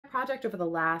project over the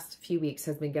last few weeks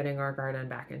has been getting our garden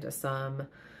back into some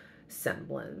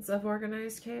semblance of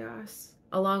organized chaos,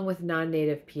 along with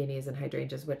non-native peonies and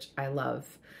hydrangeas, which I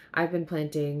love. I've been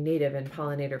planting native and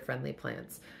pollinator-friendly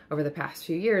plants over the past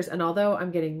few years, and although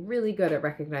I'm getting really good at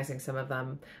recognizing some of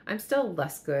them, I'm still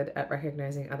less good at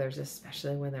recognizing others,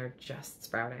 especially when they're just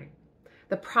sprouting.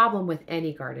 The problem with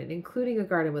any garden, including a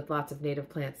garden with lots of native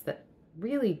plants that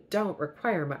really don't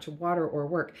require much water or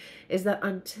work, is that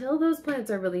until those plants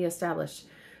are really established,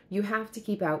 you have to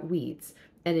keep out weeds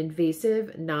and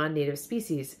invasive non-native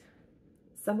species,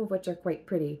 some of which are quite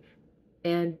pretty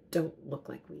and don't look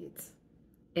like weeds.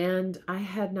 And I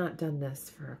had not done this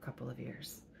for a couple of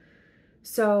years.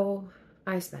 So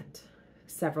I spent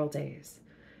several days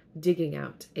digging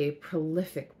out a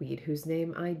prolific weed whose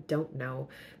name I don't know,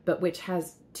 but which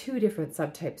has 2 different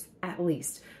subtypes at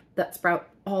least that sprout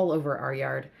all over our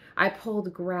yard. I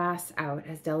pulled grass out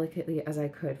as delicately as I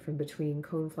could from between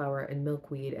coneflower and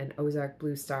milkweed and Ozark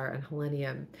blue star and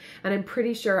helenium. And I'm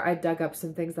pretty sure I dug up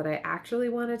some things that I actually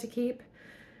wanted to keep,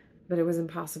 but it was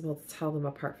impossible to tell them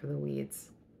apart from the weeds.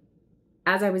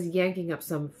 As I was yanking up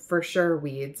some for sure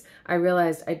weeds, I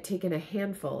realized I'd taken a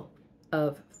handful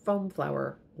of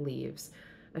foamflower leaves,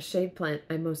 a shade plant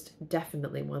I most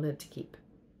definitely wanted to keep.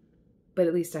 But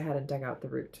at least I hadn't dug out the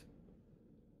root.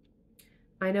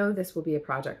 I know this will be a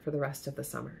project for the rest of the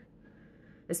summer,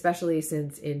 especially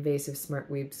since invasive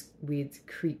weeds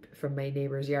creep from my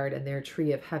neighbor's yard and their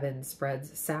tree of heaven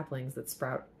spreads saplings that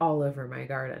sprout all over my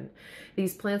garden.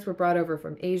 These plants were brought over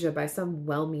from Asia by some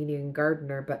well-meaning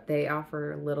gardener, but they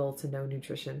offer little to no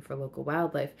nutrition for local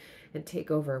wildlife and take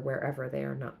over wherever they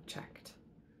are not checked.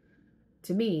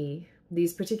 To me,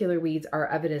 these particular weeds are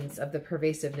evidence of the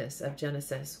pervasiveness of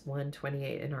Genesis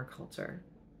 1:28 in our culture.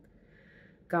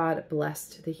 God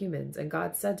blessed the humans, and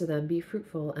God said to them, "Be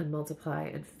fruitful and multiply,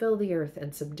 and fill the earth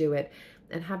and subdue it,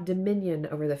 and have dominion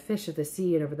over the fish of the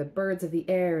sea, and over the birds of the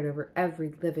air, and over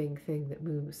every living thing that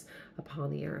moves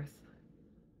upon the earth."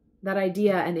 That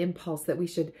idea and impulse that we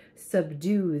should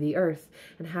subdue the earth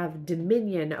and have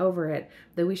dominion over it,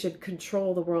 that we should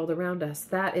control the world around us,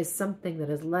 that is something that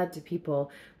has led to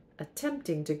people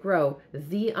attempting to grow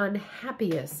the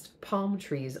unhappiest palm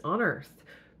trees on earth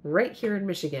right here in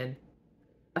Michigan.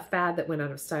 A fad that went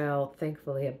out of style,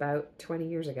 thankfully, about 20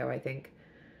 years ago, I think.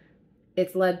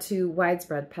 It's led to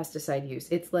widespread pesticide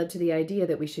use. It's led to the idea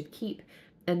that we should keep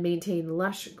and maintain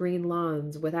lush green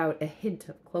lawns without a hint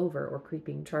of clover or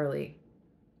creeping Charlie.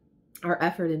 Our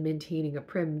effort in maintaining a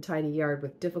prim, tidy yard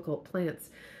with difficult plants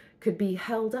could be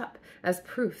held up as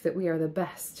proof that we are the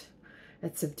best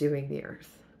at subduing the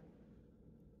earth.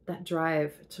 That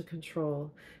drive to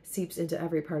control seeps into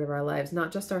every part of our lives,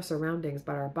 not just our surroundings,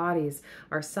 but our bodies,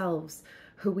 ourselves,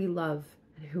 who we love,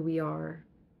 and who we are.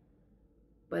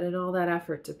 But in all that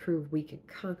effort to prove we can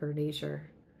conquer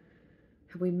nature,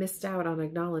 have we missed out on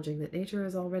acknowledging that nature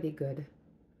is already good,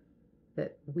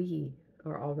 that we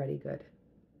are already good,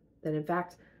 that in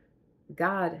fact,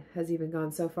 God has even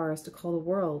gone so far as to call the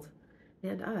world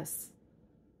and us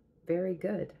very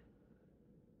good?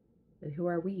 And who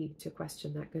are we to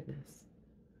question that goodness?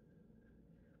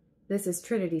 This is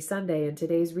Trinity Sunday, and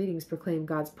today's readings proclaim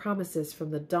God's promises from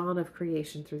the dawn of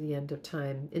creation through the end of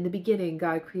time. In the beginning,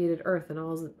 God created earth and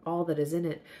all that is in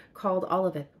it, called all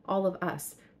of it, all of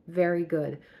us, very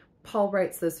good. Paul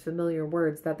writes those familiar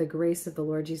words that the grace of the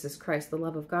Lord Jesus Christ, the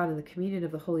love of God, and the communion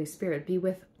of the Holy Spirit be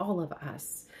with all of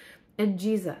us. And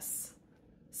Jesus,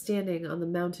 standing on the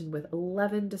mountain with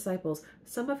 11 disciples,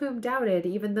 some of whom doubted,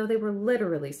 even though they were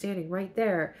literally standing right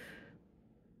there,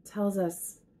 tells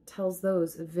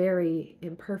those very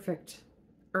imperfect,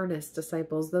 earnest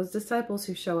disciples, those disciples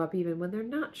who show up even when they're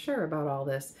not sure about all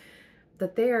this,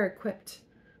 that they are equipped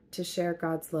to share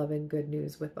God's love and good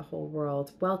news with the whole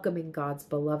world, welcoming God's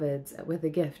beloveds with a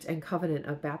gift and covenant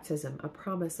of baptism, a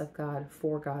promise of God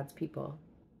for God's people.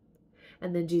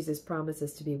 And then Jesus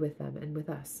promises to be with them and with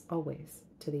us always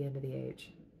to the end of the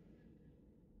age.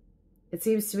 It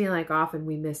seems to me like often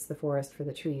we miss the forest for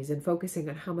the trees, and focusing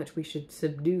on how much we should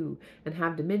subdue and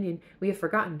have dominion, we have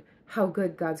forgotten how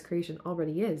good God's creation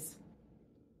already is.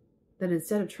 That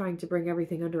instead of trying to bring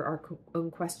everything under our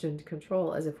unquestioned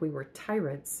control as if we were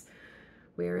tyrants,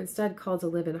 we are instead called to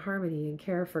live in harmony and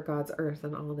care for God's earth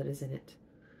and all that is in it,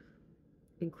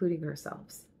 including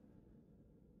ourselves.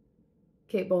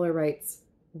 Kate Bowler writes,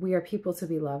 "We are people to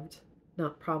be loved,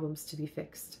 not problems to be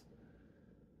fixed."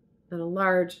 And a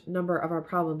large number of our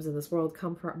problems in this world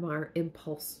come from our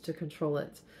impulse to control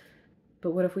it.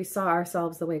 But what if we saw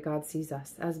ourselves the way God sees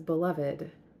us, as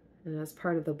beloved, and as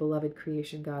part of the beloved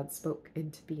creation God spoke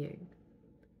into being?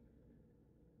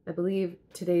 I believe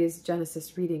today's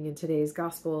Genesis reading and today's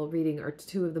Gospel reading are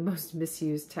two of the most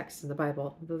misused texts in the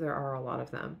Bible, though there are a lot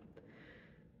of them,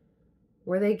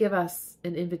 where they give us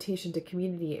an invitation to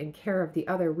community and care of the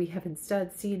other. We have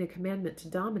instead seen a commandment to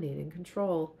dominate and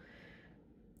control.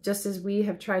 Just as we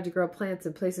have tried to grow plants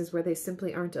in places where they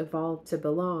simply aren't evolved to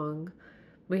belong,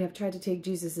 we have tried to take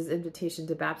Jesus' invitation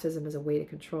to baptism as a way to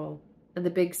control. And the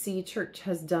Big C Church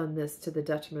has done this to the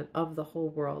detriment of the whole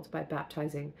world by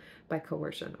baptizing by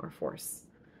coercion or force.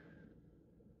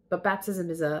 But baptism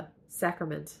is a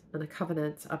sacrament and a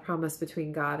covenant, a promise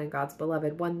between God and God's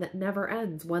beloved, one that never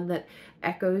ends, one that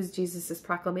echoes Jesus'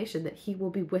 proclamation that he will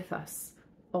be with us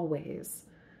always.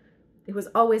 It was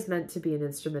always meant to be an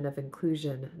instrument of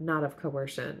inclusion, not of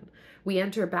coercion. We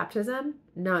enter baptism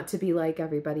not to be like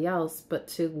everybody else, but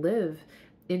to live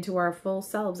into our full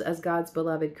selves as God's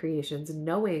beloved creations,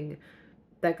 knowing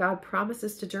that God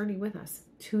promises to journey with us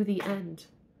to the end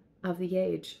of the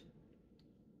age.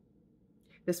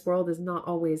 This world is not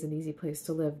always an easy place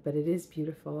to live, but it is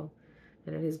beautiful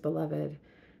and it is beloved.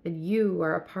 And you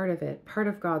are a part of it, part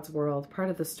of God's world, part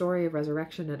of the story of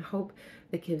resurrection and hope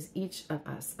that gives each of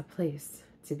us a place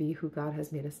to be who God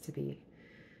has made us to be.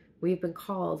 We've been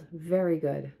called very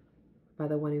good by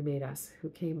the one who made us, who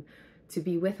came to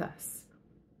be with us,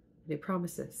 and who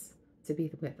promises to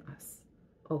be with us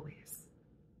always.